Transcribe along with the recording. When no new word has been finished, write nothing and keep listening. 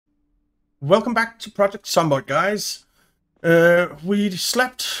Welcome back to Project Zomboid, guys. We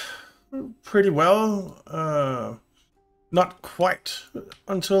slept pretty well. Not quite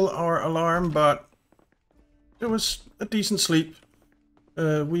until our alarm, but it was a decent sleep.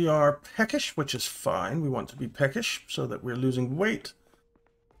 We are peckish, which is fine. We want to be peckish so that we're losing weight.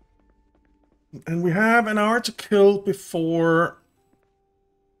 And we have an hour to kill before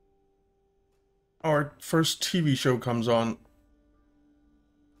our first TV show comes on.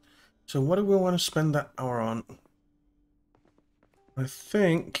 So what do we want to spend that hour on? I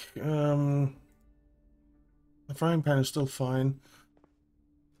think the frying pan is still fine.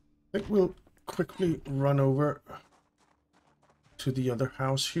 I think we'll quickly run over to the other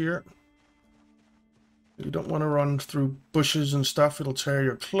house here. You don't want to run through bushes and stuff. It'll tear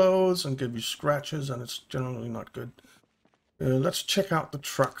your clothes and give you scratches, and it's generally not good. Let's check out the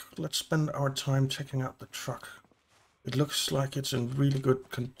truck. Let's spend our time checking out the truck. It looks like it's in really good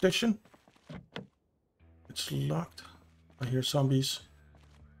condition. It's locked. I hear zombies.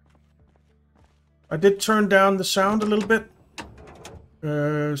 I did turn down the sound a little bit.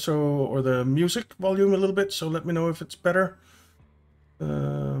 Or the music volume a little bit, so let me know if it's better.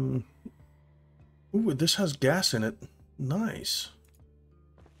 Ooh, this has gas in it. Nice.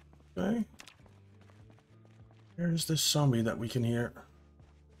 Okay. Here's this zombie that we can hear.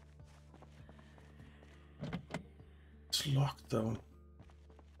 It's locked though.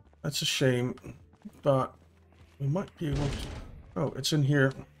 That's a shame, but we might be able to... Oh, it's in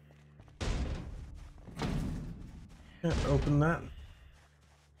here. Can't open that.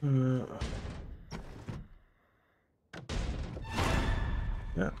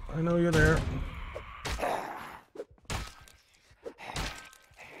 Yeah, I know you're there.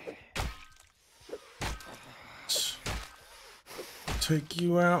 Let's take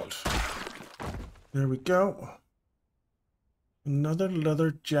you out. There we go. Another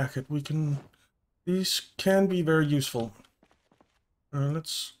leather jacket. These can be very useful.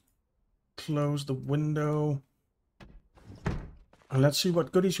 Let's close the window. And let's see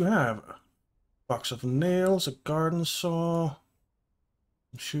what goodies you have. Box of nails, a garden saw,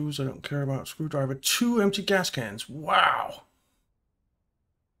 shoes I don't care about, screwdriver, 2 empty gas cans. Wow!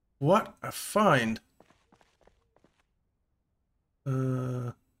 What a find!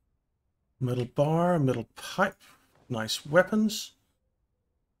 Metal bar, metal pipe, nice weapons.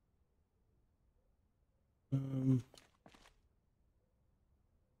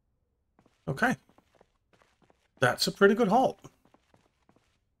 Okay. That's a pretty good haul.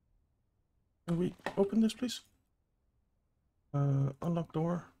 Can we open this, please? Unlock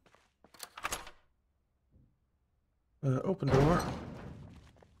door. Open door.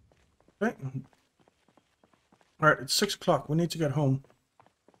 Okay. Alright, it's 6 o'clock. We need to get home.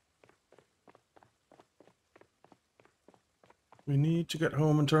 We need to get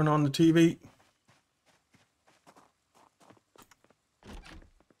home and turn on the TV.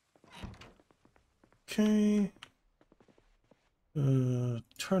 Okay.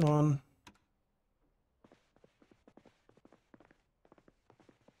 Turn on.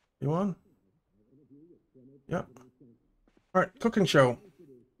 You on? Yep. Alright, cooking show.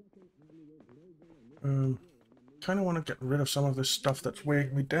 Kind of want to get rid of some of this stuff that's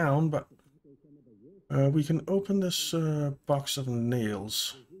weighing me down, but we can open this box of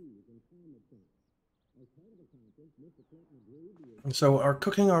nails. And so our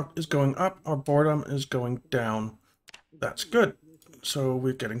cooking is going up, our boredom is going down. That's good. So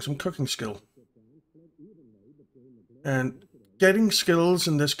we're getting some cooking skill. And getting skills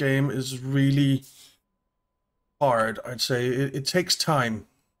in this game is really hard, I'd say. It takes time.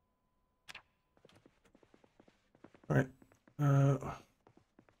 Alright.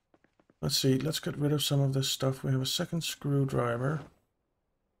 Let's see. Let's get rid of some of this stuff. We have a second screwdriver.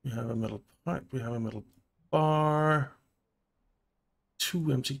 We have a metal pipe. We have a metal bar.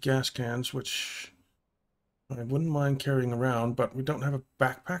 2 empty gas cans, which I wouldn't mind carrying around, but we don't have a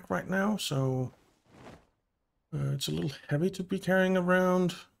backpack right now, so... it's a little heavy to be carrying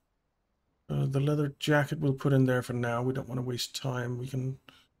around. The leather jacket we'll put in there for now. We don't want to waste time. We can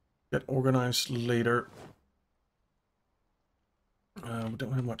get organized later. We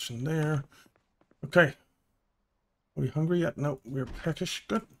don't have much in there. Okay. Are we hungry yet? No, we're peckish.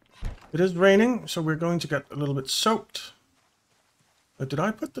 Good. It is raining, so we're going to get a little bit soaked. Did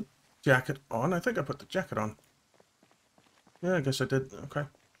I put the jacket on? I think I put the jacket on. Yeah, I guess I did. Okay.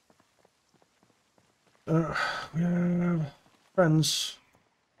 We have friends.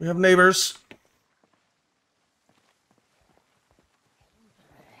 We have neighbors.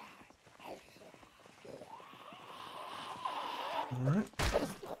 All right.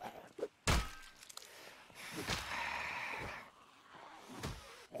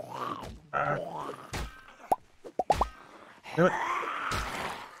 Do it.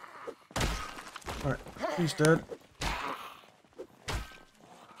 Alright, he's dead.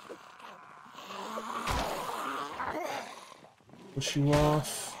 Push you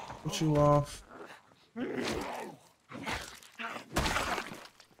off. Push you off.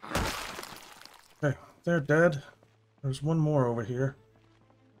 Okay, they're dead. There's one more over here.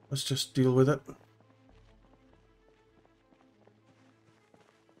 Let's just deal with it.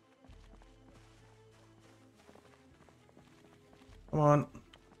 Come on.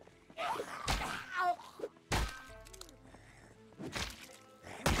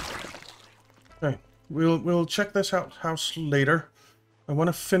 Okay, we'll check this house later. I want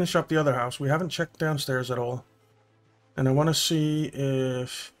to finish up the other house. We haven't checked downstairs at all. And I want to see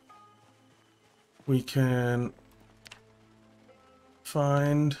if we can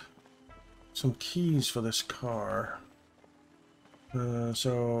find some keys for this car.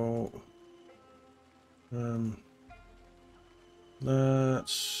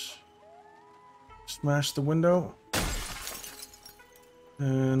 Let's smash the window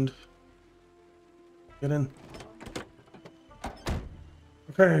and get in.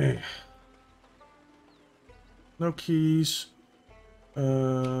 Okay. No keys.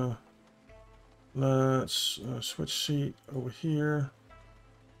 Let's switch seat over here.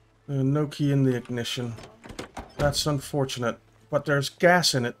 No key in the ignition. That's unfortunate, but there's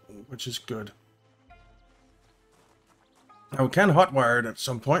gas in it, which is good. Now we can hotwire it at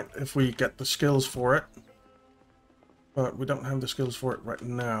some point if we get the skills for it, but we don't have the skills for it right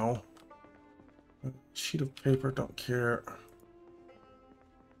now. Sheet of paper, don't care.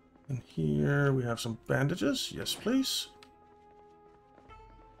 And here we have some bandages. Yes, please.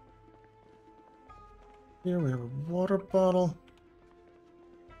 Here we have a water bottle.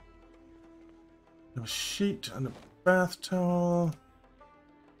 A sheet and a bath towel.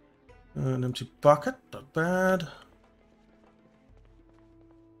 An empty bucket, not bad.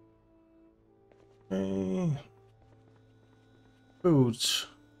 Okay. Foods.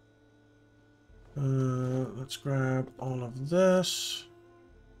 Let's grab all of this.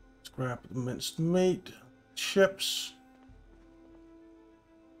 Let's grab the minced meat, chips.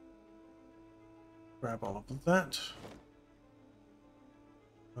 Grab all of that.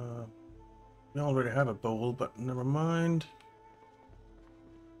 We already have a bowl, but never mind.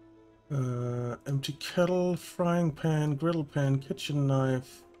 Empty kettle, frying pan, griddle pan, kitchen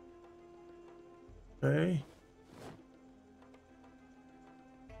knife. Okay.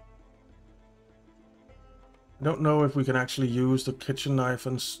 I don't know if we can actually use the kitchen knife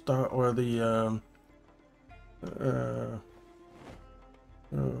and start, or the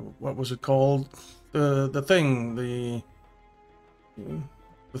what was it called? The thing, the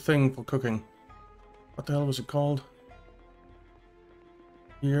thing for cooking. What the hell was it called?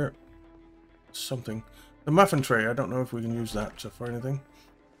 Here, something. The muffin tray. I don't know if we can use that for anything.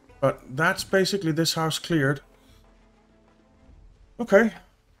 But that's basically this house cleared. Okay.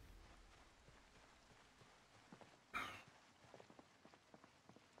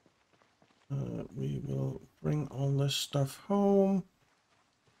 We will bring all this stuff home.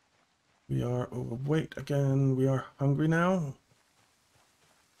 We are overweight again. We are hungry now.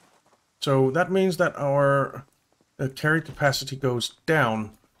 So that means that our carry capacity goes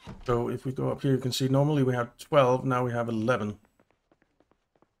down. So if we go up here, you can see normally we have 12, now we have 11.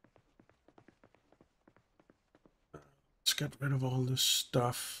 Let's get rid of all this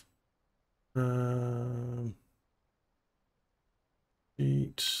stuff.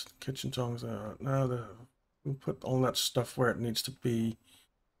 Eat, kitchen tongs. Now we'll put all that stuff where it needs to be.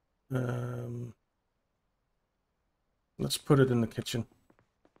 Let's put it in the kitchen.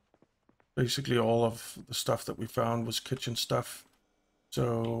 Basically all of the stuff that we found was kitchen stuff.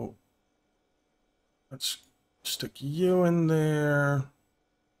 So let's stick you in there.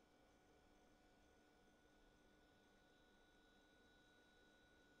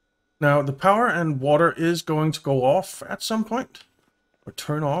 Now the power and water is going to go off at some point, or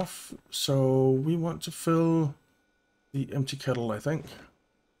turn off. So we want to fill the empty kettle, I think.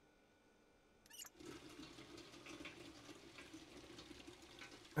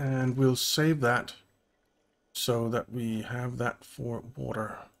 And we'll save that so that we have that for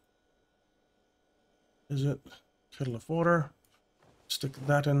water. Is it kettle of water? Stick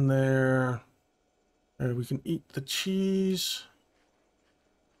that in there. We can eat the cheese.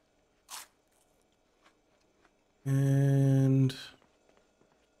 And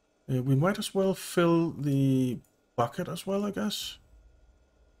we might as well fill the bucket as well, I guess.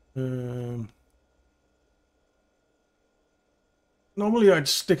 Normally I'd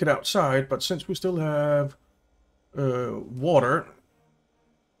stick it outside, but since we still have water,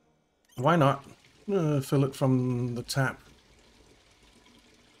 Why not? Fill it from the tap.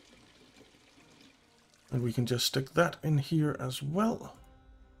 And we can just stick that in here as well.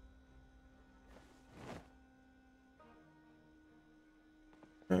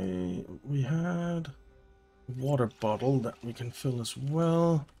 Okay, we had a water bottle that we can fill as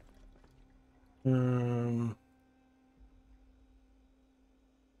well. We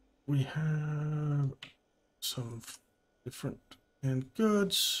have some different canned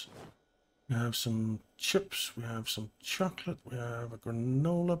goods. We have some chips. We have some chocolate. We have a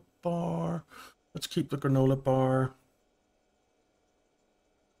granola bar. Let's keep the granola bar.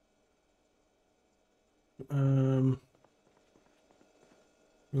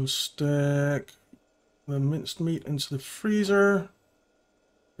 We'll stick the minced meat into the freezer.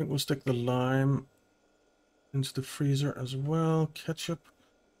 I think we'll stick the lime into the freezer as well. Ketchup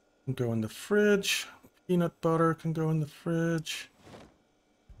can go in the fridge. Peanut butter can go in the fridge.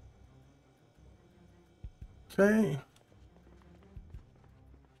 Okay.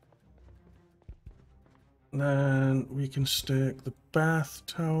 Then we can stick the bath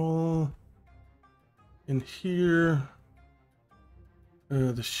towel in here.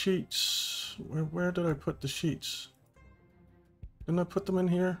 The sheets. Where did I put the sheets? Didn't I put them in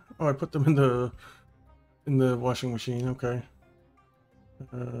here? Oh, I put them in the washing machine. Okay.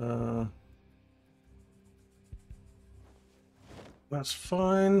 That's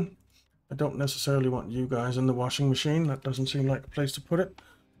fine. I don't necessarily want you guys in the washing machine. That doesn't seem like a place to put it.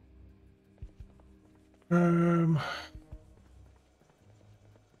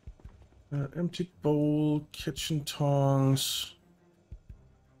 Empty bowl, kitchen tongs,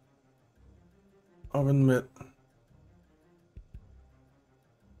 oven mitt.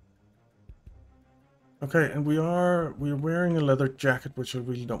 Okay, and we're wearing a leather jacket, which I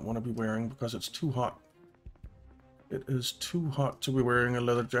really don't want to be wearing because it's too hot. It is too hot to be wearing a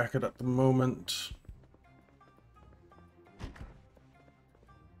leather jacket at the moment.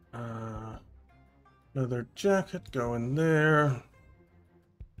 Leather jacket, go in there.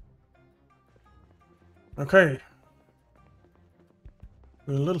 Okay.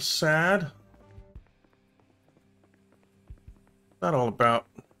 We're a little sad. What's that all about?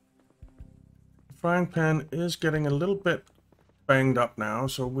 The frying pan is getting a little bit banged up now,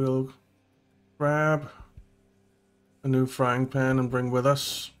 so we'll grab a new frying pan and bring with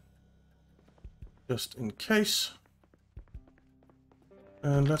us, just in case.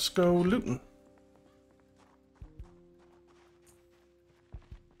 And let's go looting.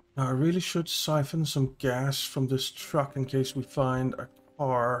 Now, I really should siphon some gas from this truck in case we find a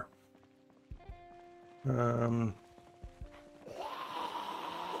car.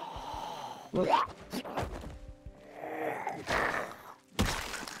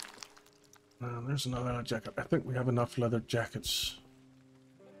 There's another leather jacket. I think we have enough leather jackets.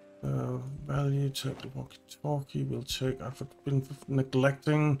 Value, take the walkie-talkie. We'll take. I've been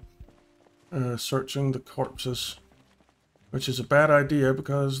neglecting searching the corpses, which is a bad idea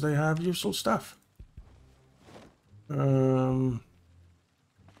because they have useful stuff.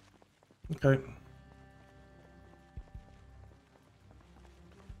 Okay.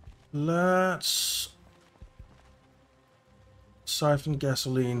 Let's siphon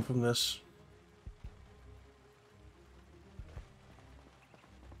gasoline from this.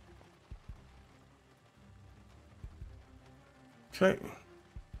 Okay.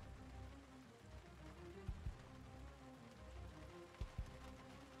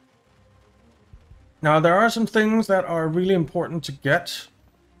 Now, there are some things that are really important to get,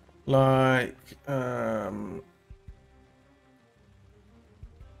 like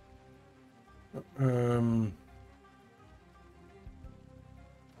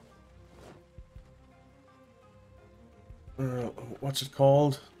what's it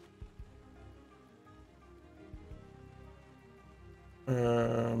called?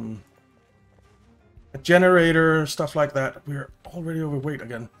 A generator, stuff like that. We're already overweight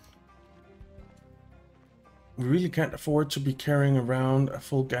again. We really can't afford to be carrying around a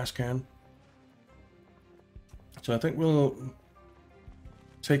full gas can. So I think we'll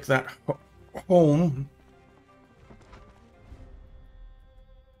take that home.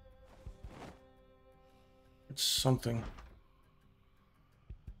 It's something.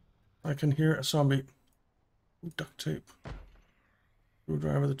 I can hear a zombie. Ooh, duct tape.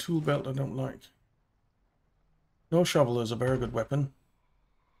 Screwdriver, the tool belt I don't like. No shovel is a very good weapon.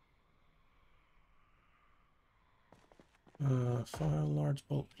 File, large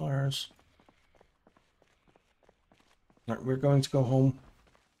bolt pliers. Right, we're going to go home.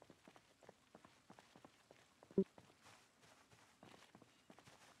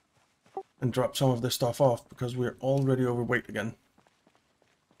 And drop some of this stuff off because we're already overweight again.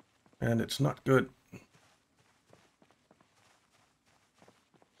 And it's not good.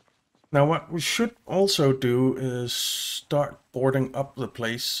 Now what we should also do is start boarding up the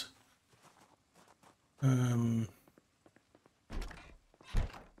place. And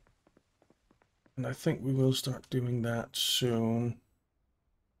I think we will start doing that soon.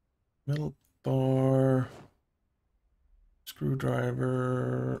 Metal bar,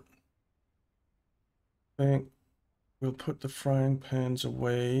 screwdriver. I think we'll put the frying pans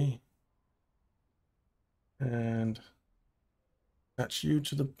away. And that's you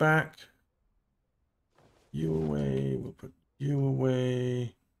to the back. You away. We'll put you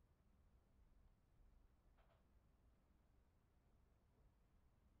away.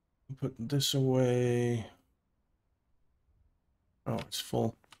 We'll put this away. Oh, it's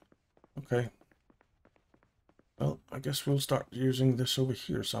full. Okay. Well, I guess we'll start using this over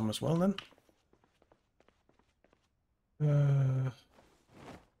here some as well then. The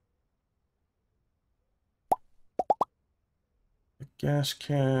gas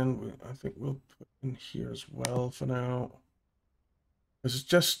can, I think we'll put in here as well for now. This is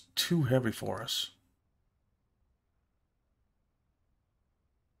just too heavy for us.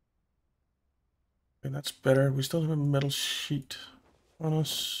 Okay, that's better. We still have a metal sheet on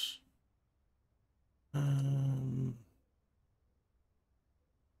us. I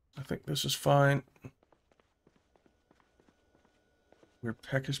think this is fine. We're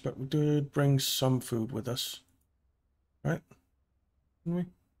packaged, but we did bring some food with us. Right? Didn't we?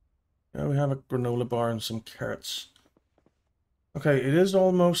 Yeah, we have a granola bar and some carrots. Okay, it is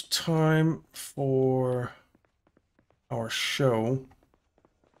almost time for our show.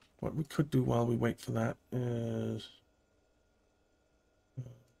 What we could do while we wait for that is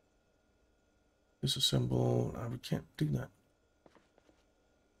disassemble. We can't do that.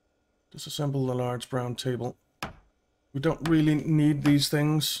 Disassemble the large brown table. We don't really need these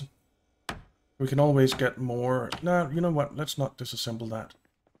things. We can always get more. No, you know what? Let's not disassemble that.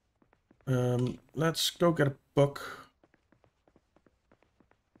 Let's go get a book.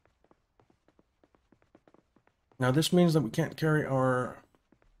 Now this means that we can't carry our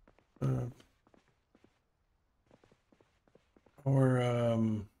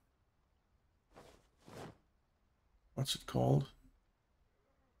what's it called?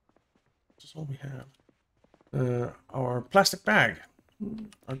 This is all we have. Our plastic bag,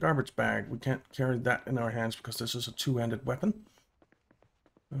 our garbage bag. We can't carry that in our hands because this is a two-handed weapon.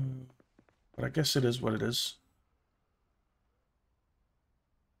 But I guess it is what it is.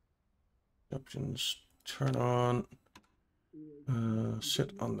 Options, turn on.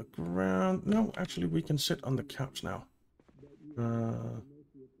 Sit on the ground. No, actually we can sit on the couch now.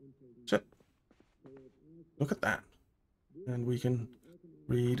 Sit. Look at that. And we can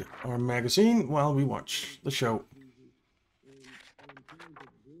read our magazine while we watch the show.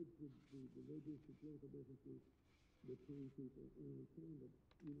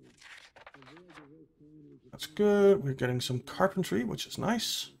 That's good. We're getting some carpentry, which is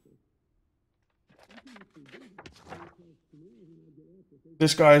nice.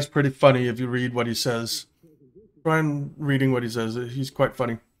 This guy is pretty funny if you read what he says. Try and reading what he says. He's quite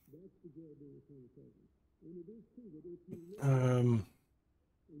funny.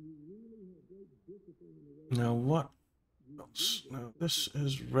 Now what else? Now this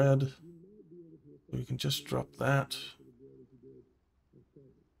is red. We can just drop that.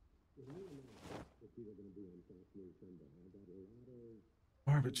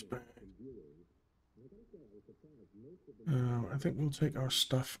 Garbage bag. I think we'll take our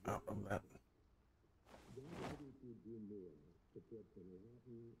stuff out of that.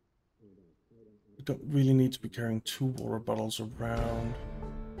 We don't really need to be carrying 2 water bottles around.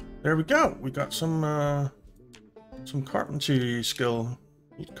 There we go. We got some carpentry skill.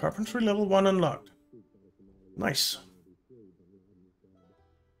 Carpentry level 1 unlocked. Nice.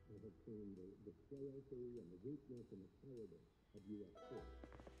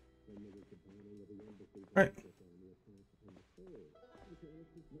 Right.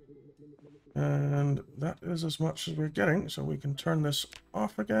 And that is as much as we're getting, so we can turn this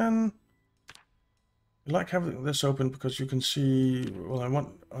off again. I like having this open because you can see, well, I want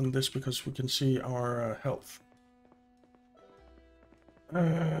on this because we can see our health.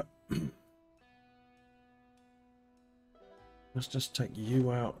 Let's just take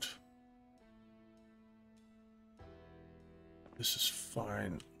you out. This is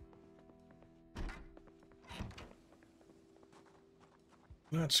fine.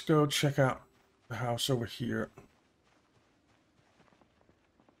 Let's go check out the house over here.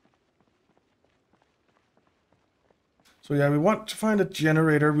 So yeah, we want to find a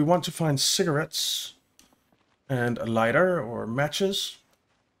generator. We want to find cigarettes and a lighter or matches.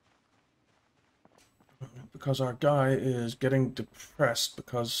 because our guy is getting depressed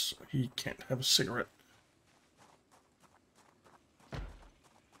because he can't have a cigarette.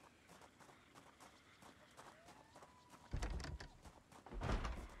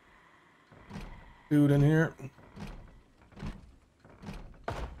 Dude in here.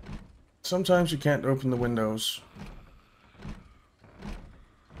 Sometimes you can't open the windows.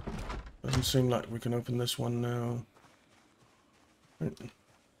 Doesn't seem like we can open this one now. Right.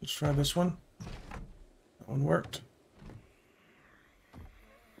 Let's try this one. That one worked.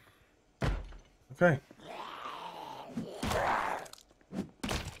 Okay.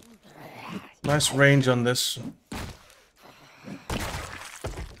 Nice range on this.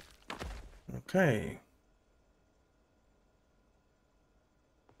 Okay.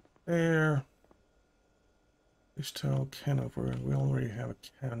 There. Please tell can over. We already have a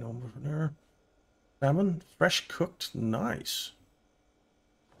can over there. Salmon, fresh cooked, nice.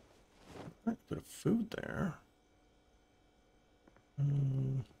 Right, bit of food there.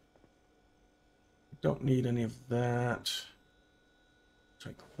 Don't need any of that.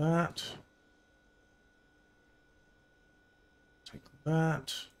 Take that. Take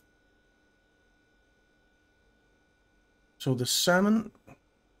that. So the salmon,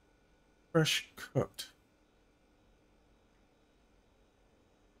 fresh cooked.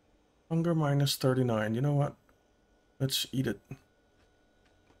 Hunger minus 39. You know what? Let's eat it.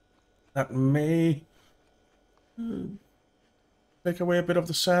 That may take away a bit of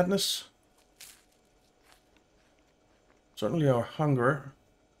the sadness. Certainly our hunger.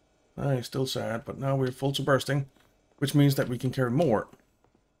 Still sad, but now we're full to bursting, which means that we can carry more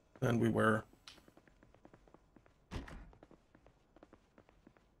than we were.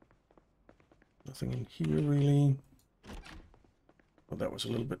 Nothing in here really. Oh, that was a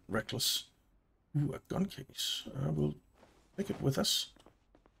little bit reckless. Ooh, a gun case. We'll take it with us.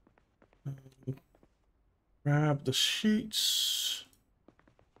 Grab the sheets.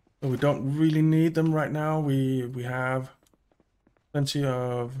 Oh, we don't really need them right now. We have plenty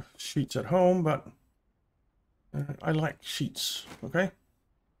of sheets at home, but I like sheets. Okay.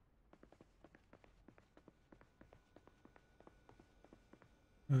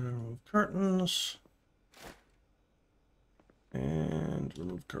 Curtains. And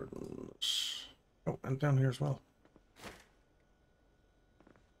remove curtains. Oh, and down here as well.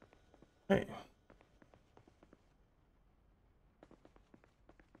 Hey.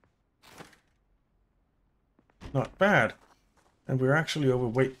 Not bad. And we're actually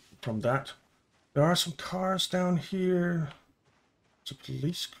overweight from that. There are some cars down here. It's a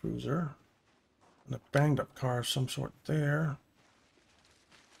police cruiser. And a banged up car of some sort there.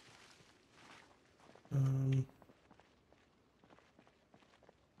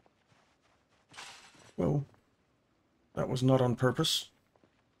 Well, that was not on purpose.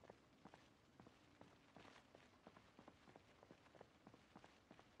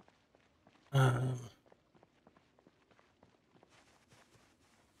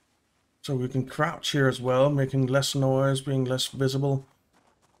 So we can crouch here as well, making less noise, being less visible,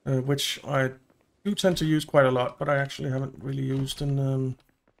 which I do tend to use quite a lot, but I actually haven't really used in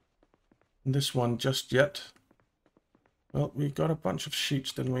this one just yet. Well, we got a bunch of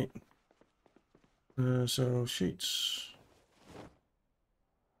sheets, didn't we? So sheets.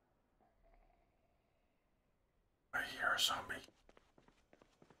 I hear a zombie.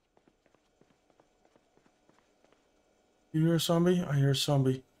 You hear a zombie? I hear a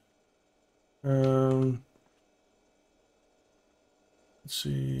zombie. Let's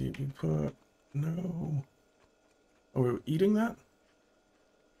see, we put, no. Oh, we were eating that?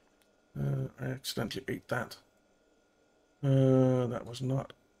 I accidentally ate that. That was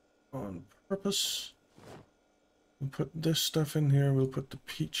not on purpose. We'll put this stuff in here, we'll put the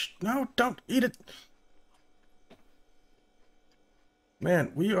peach. No, don't eat it!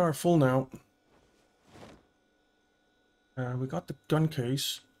 Man, we are full now. We got the gun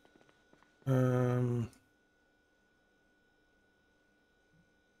case.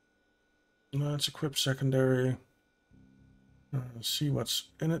 Let's equip secondary. See what's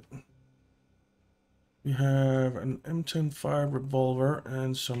in it. We have an M10-5 revolver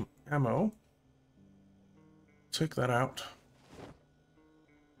and some ammo. Take that out.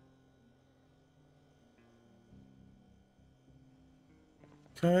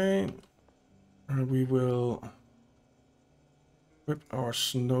 Okay. We will equip our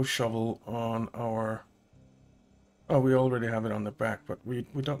snow shovel on our... Oh, we already have it on the back, but we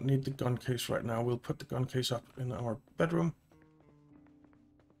don't need the gun case right now. We'll put the gun case up in our bedroom.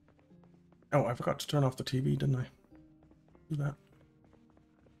 Oh, I forgot to turn off the TV, didn't I? Do that.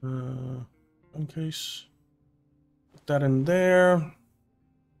 Gun case. Put that in there.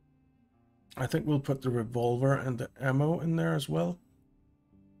 I think we'll put the revolver and the ammo in there as well.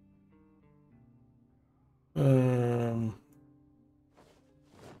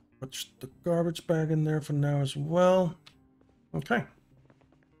 Put the garbage bag in there for now as well. Okay.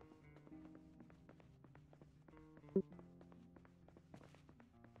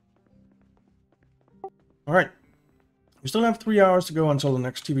 All right. We still have 3 hours to go until the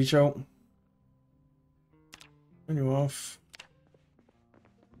next TV show. Turn you off.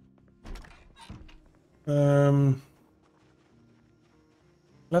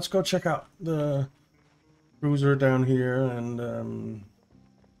 Let's go check out the cruiser down here and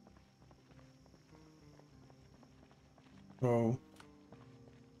oh,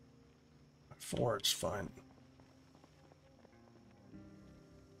 4, it's fine.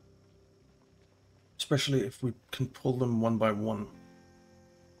 Especially if we can pull them one by one.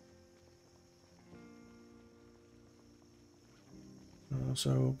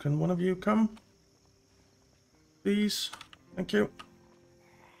 So can one of you come? Please? Thank you.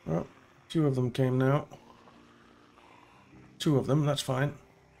 Oh, 2 of them came now. 2 of them, that's fine.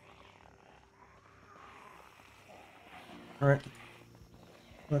 Alright.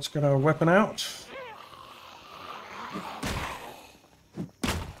 Let's get our weapon out.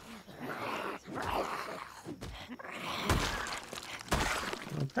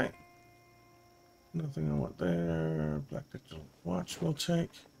 Okay. Nothing I want there. Black digital watch we'll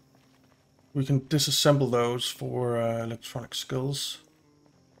take. We can disassemble those for electronic skills.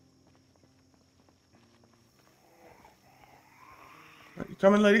 Right, you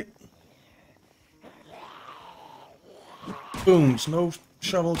coming, lady? Booms, no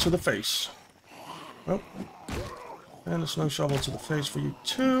shovel to the face. Oh. And there's no shovel to the face for you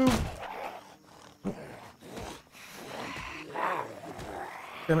too. Oh.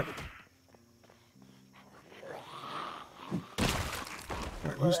 Damn it.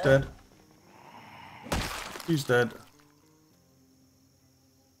 Alright, who's dead? He's dead.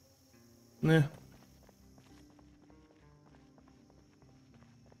 Nah.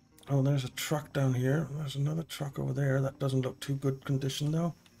 Oh, there's a truck down here. There's another truck over there. That doesn't look too good condition,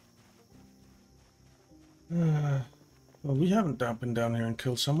 though. Well, we haven't been down here and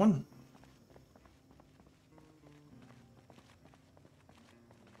killed someone.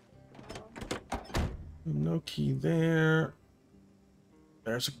 No key there.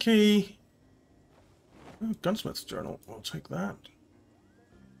 There's a key. Oh, gunsmith's journal. We'll take that.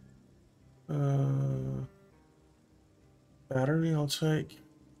 Battery I'll take.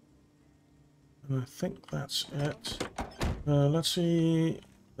 And I think that's it. Let's see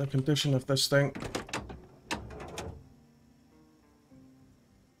the condition of this thing.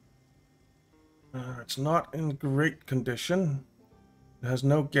 It's not in great condition. It has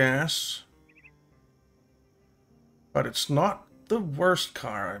no gas. But it's not the worst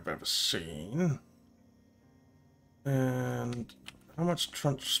car I've ever seen. And how much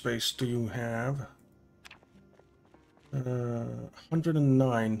trunk space do you have?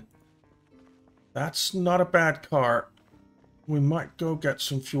 109. That's not a bad car. We might go get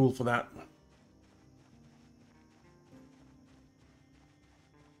some fuel for that.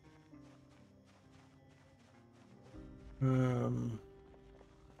 Come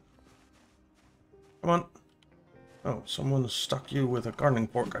on. Oh, someone stuck you with a gardening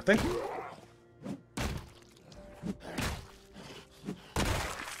fork, I think.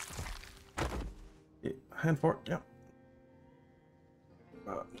 Yeah, hand fork, yeah.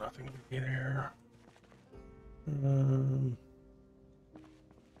 Nothing to be there.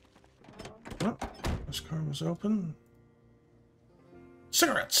 Oh, this car was open.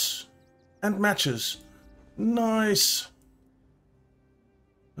 Cigarettes and matches. Nice.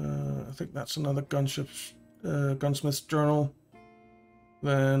 I think that's another gunsmith's journal.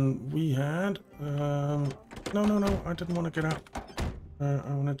 Then we had. No. I didn't want to get out.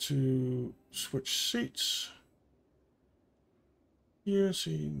 I wanted to switch seats. Here,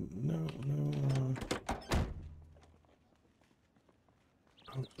 see,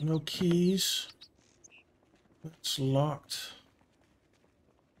 no keys. That's locked.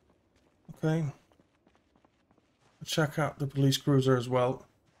 Okay. Check out the police cruiser as well.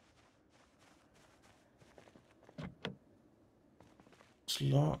 It's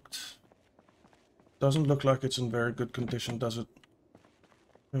locked. Doesn't look like it's in very good condition, does it?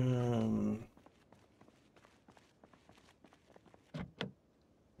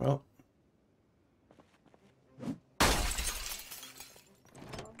 Well,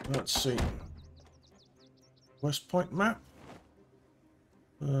 let's see. West Point map.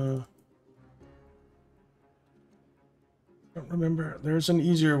 Don't remember. There's an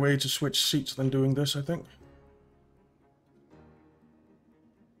easier way to switch seats than doing this, I think.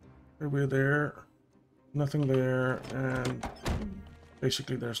 We're there. Nothing there. And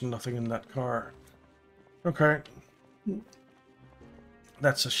basically there's nothing in that car. Okay.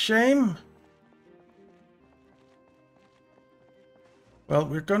 That's a shame. Well,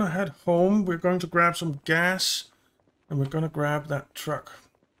 we're gonna head home. We're going to grab some gas. And we're gonna grab that truck.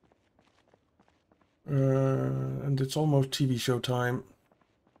 And it's almost TV show time.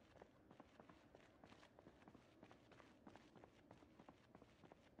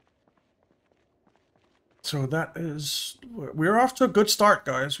 So that is... We're off to a good start,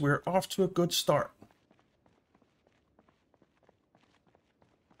 guys. We're off to a good start.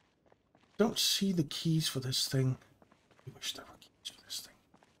 Don't see the keys for this thing. I wish there were keys for this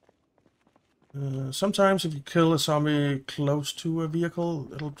thing. Sometimes if you kill a zombie close to a vehicle,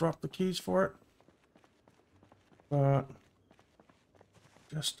 it'll drop the keys for it. But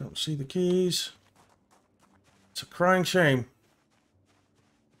just don't see the keys. It's a crying shame.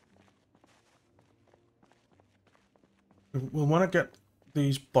 We'll want to get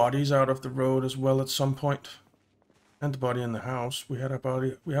these bodies out of the road as well at some point. And the body in the house. We have a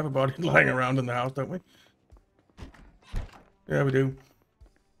body lying around in the house, don't we? Yeah, we do.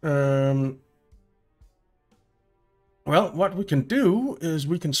 Well, what we can do is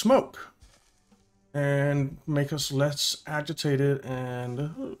we can smoke. And make us less agitated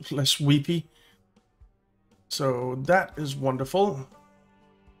and less weepy. So that is wonderful.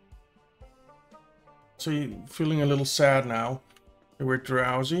 So you're feeling a little sad now. We're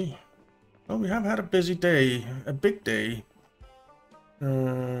drowsy. Well, we have had a busy day. A big day.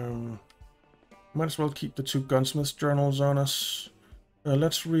 Might as well keep the 2 gunsmith's journals on us.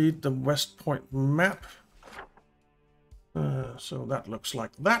 Let's read the West Point map. So that looks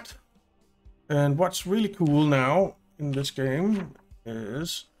like that. And what's really cool now in this game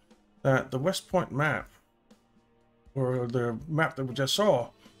is that the West Point map, or the map that we just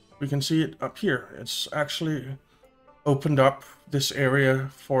saw, we can see it up here. It's actually opened up this area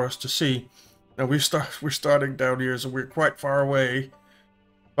for us to see. Now we're starting down here, so we're quite far away,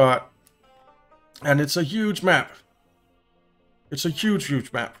 and it's a huge map. It's a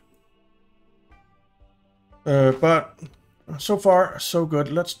huge map. But so far, so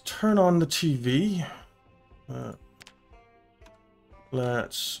good. Let's turn on the TV.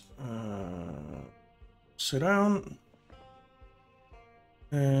 Let's sit down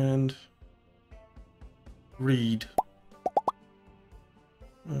and read.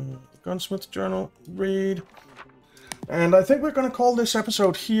 Gunsmith Journal, read. And I think we're going to call this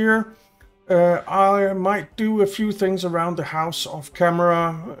episode here. I might do a few things around the house off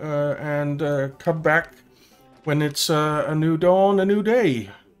camera and come back when it's a new dawn, a new day,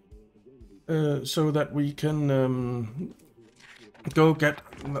 so that we can go get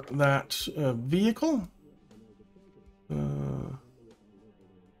that vehicle.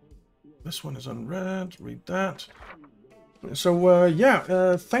 This one is unread. Read that. So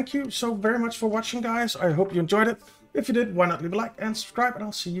yeah, thank you so very much for watching, guys. I hope you enjoyed it. If you did, why not leave a like and subscribe, and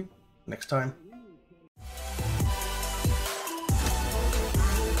I'll see you next time.